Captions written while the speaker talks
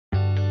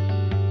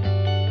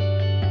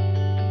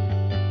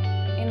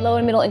in low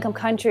and middle income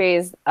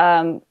countries,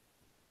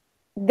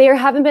 there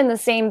haven't been the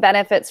same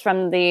benefits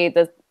from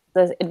the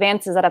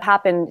advances that have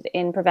happened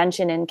in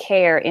prevention and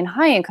care in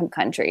high income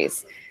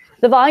countries.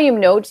 The volume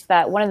notes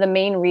that one of the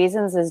main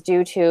reasons is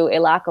due to a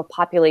lack of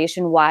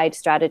population-wide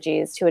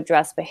strategies to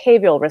address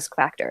behavioral risk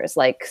factors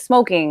like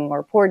smoking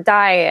or poor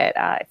diet,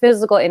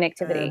 physical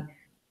inactivity.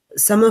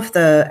 Some of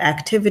the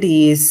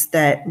activities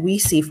that we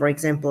see, for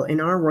example,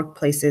 in our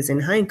workplaces in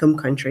high-income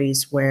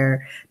countries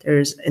where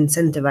there's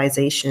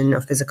incentivization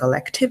of physical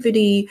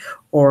activity,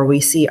 or we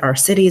see our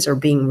cities are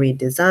being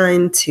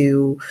redesigned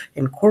to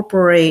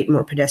incorporate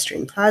more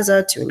pedestrian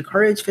plaza to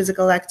encourage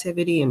physical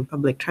activity and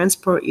public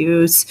transport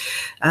use.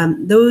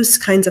 Those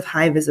kinds of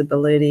high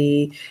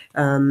visibility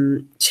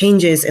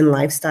changes in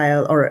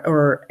lifestyle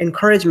or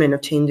encouragement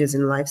of changes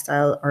in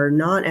lifestyle are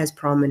not as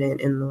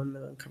prominent in low and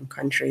middle income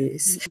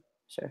countries. Mm-hmm.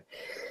 Sure.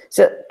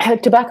 So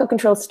tobacco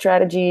control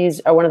strategies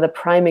are one of the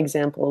prime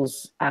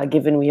examples,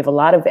 given we have a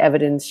lot of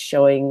evidence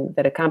showing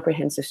that a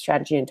comprehensive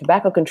strategy in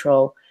tobacco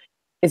control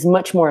is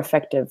much more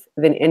effective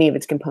than any of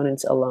its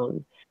components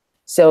alone.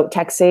 So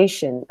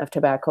taxation of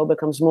tobacco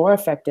becomes more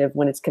effective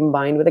when it's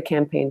combined with a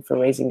campaign for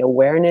raising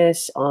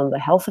awareness on the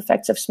health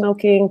effects of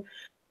smoking,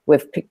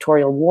 with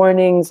pictorial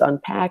warnings on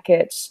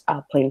packets,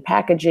 plain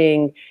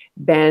packaging,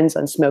 bans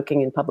on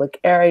smoking in public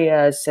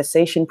areas,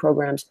 cessation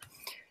programs.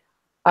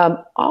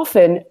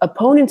 Often,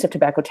 opponents of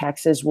tobacco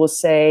taxes will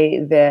say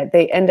that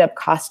they end up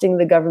costing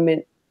the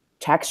government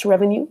tax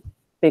revenue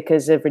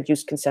because of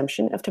reduced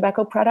consumption of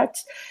tobacco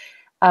products,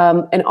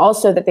 and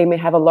also that they may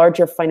have a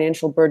larger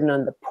financial burden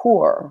on the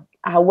poor.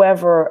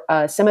 However,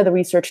 some of the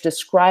research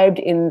described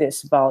in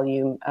this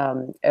volume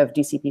of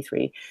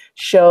DCP3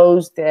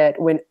 shows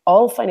that when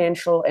all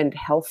financial and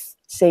health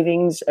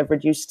savings of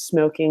reduced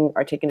smoking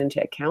are taken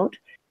into account,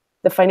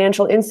 the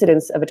financial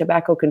incidence of a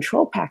tobacco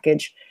control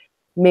package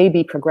may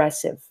be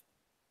progressive.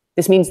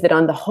 This means that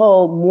on the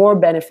whole, more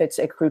benefits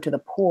accrue to the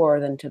poor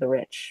than to the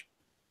rich.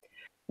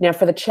 Now,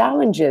 for the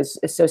challenges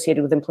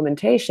associated with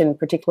implementation,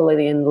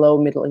 particularly in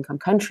low middle income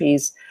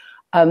countries,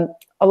 a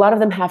lot of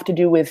them have to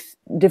do with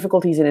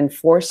difficulties in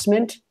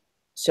enforcement.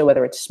 So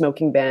whether it's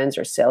smoking bans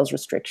or sales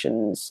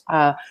restrictions,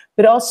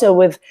 but also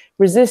with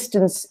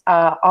resistance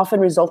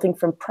often resulting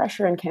from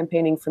pressure and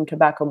campaigning from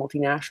tobacco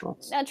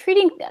multinationals. Now,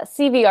 treating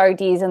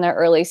CVRDs in their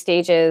early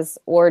stages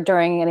or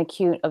during an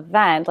acute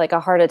event like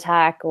a heart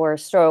attack or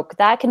stroke,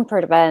 that can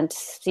prevent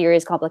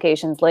serious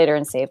complications later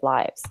and save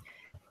lives.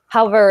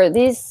 However,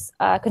 these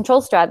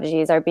control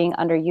strategies are being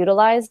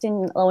underutilized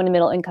in low and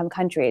middle income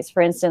countries.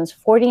 For instance,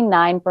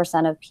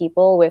 49% of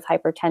people with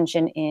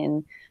hypertension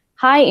in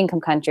high-income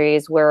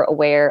countries were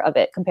aware of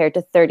it compared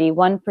to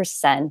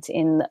 31%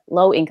 in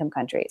low-income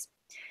countries.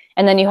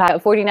 And then you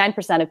have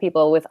 49% of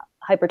people with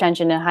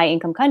hypertension in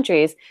high-income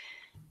countries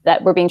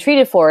that were being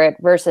treated for it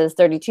versus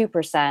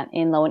 32%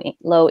 in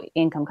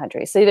low-income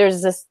countries. So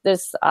there's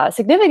this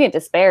significant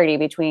disparity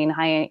between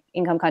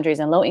high-income countries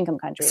and low-income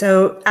countries.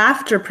 So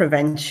after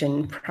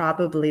prevention,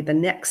 probably the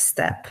next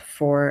step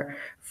for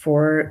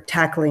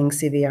tackling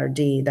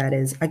CVRD, that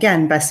is,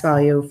 again, best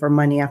value for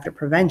money after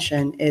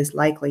prevention, is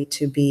likely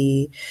to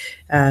be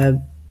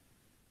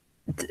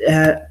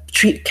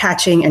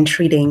catching and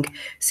treating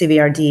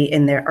CVRD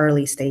in their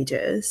early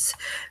stages.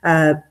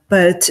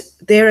 But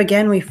there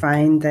again, we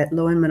find that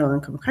low and middle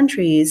income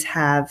countries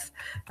have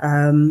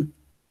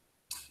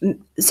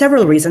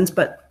several reasons,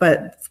 but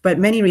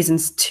many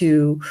reasons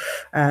to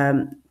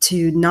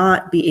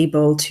not be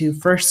able to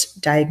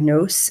first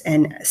diagnose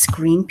and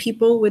screen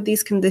people with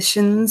these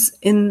conditions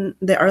in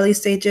the early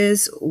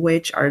stages,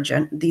 which are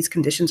these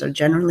conditions are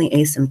generally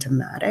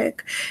asymptomatic,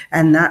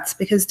 and that's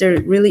because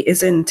there really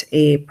isn't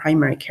a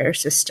primary care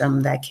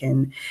system that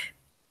can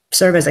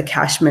serve as a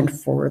catchment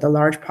for the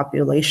large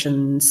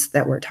populations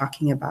that we're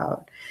talking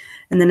about.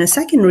 And then a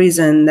second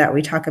reason that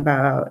we talk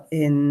about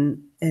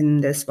in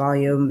this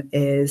volume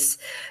is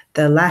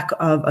the lack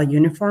of a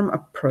uniform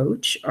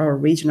approach or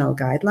regional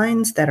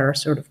guidelines that are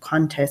sort of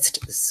context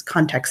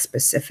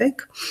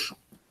specific.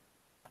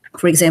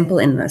 For example,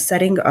 in the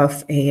setting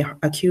of an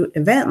acute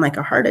event like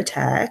a heart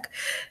attack,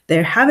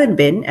 there haven't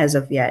been, as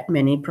of yet,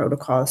 many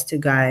protocols to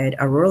guide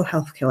a rural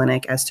health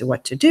clinic as to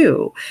what to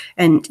do.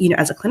 And,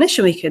 as a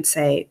clinician, we could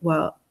say,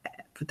 well,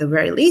 at the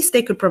very least,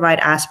 they could provide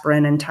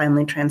aspirin and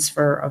timely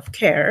transfer of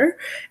care.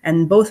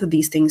 And both of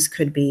these things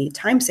could be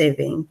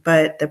time-saving.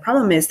 But the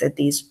problem is that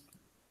these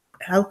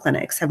health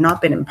clinics have not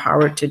been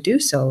empowered to do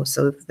so,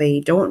 so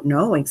they don't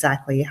know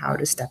exactly how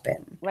to step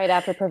in. Right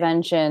after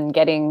prevention,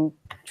 getting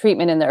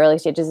treatment in the early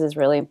stages is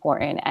really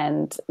important.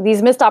 And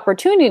these missed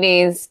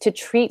opportunities to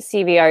treat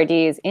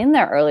CVRDs in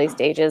their early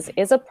stages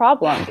is a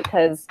problem,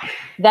 because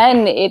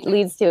then it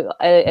leads to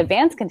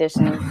advanced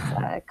conditions,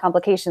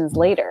 complications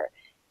later.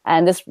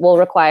 And this will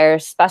require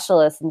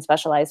specialists and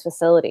specialized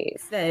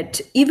facilities. That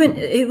even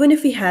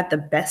if we had the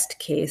best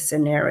case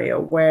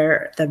scenario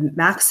where the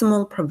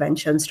maximal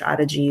prevention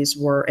strategies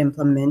were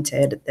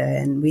implemented,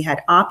 then we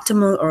had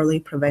optimal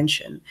early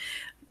prevention.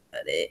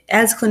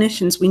 As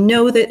clinicians, we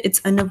know that it's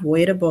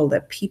unavoidable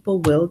that people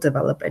will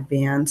develop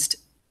advanced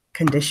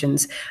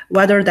conditions,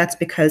 whether that's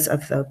because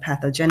of the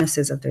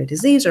pathogenesis of their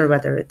disease or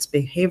whether it's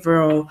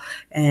behavioral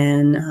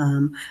and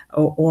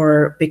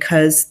or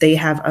because they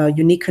have a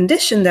unique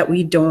condition that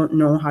we don't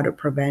know how to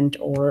prevent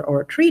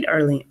or treat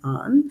early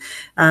on.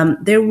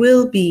 There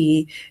will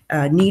be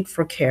a need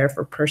for care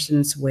for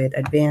persons with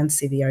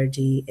advanced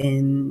CVRD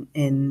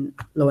in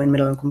low and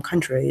middle income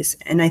countries.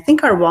 And I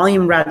think our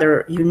volume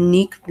rather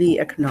uniquely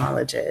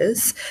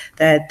acknowledges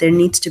that there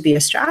needs to be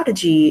a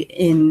strategy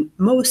in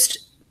most,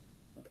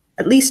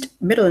 at least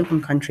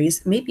middle-income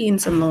countries, maybe in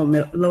some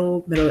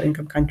low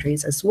middle-income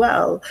countries as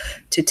well,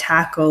 to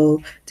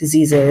tackle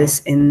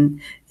diseases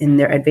in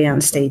their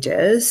advanced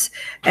stages.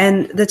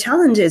 And the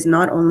challenge is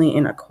not only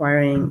in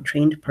acquiring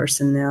trained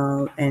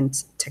personnel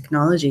and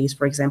technologies,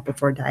 for example,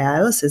 for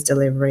dialysis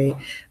delivery,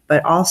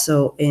 but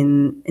also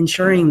in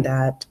ensuring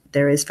that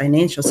there is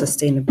financial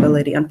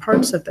sustainability on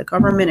parts of the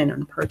government and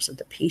on parts of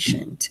the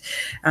patient.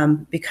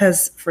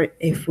 Because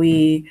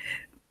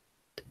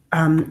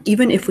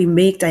even if we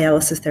make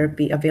dialysis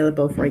therapy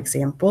available, for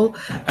example,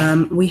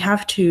 we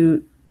have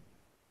to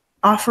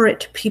offer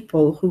it to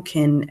people who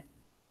can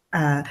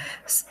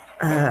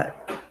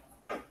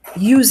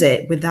use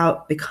it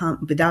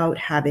without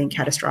having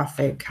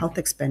catastrophic health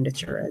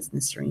expenditure, as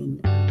Nasreen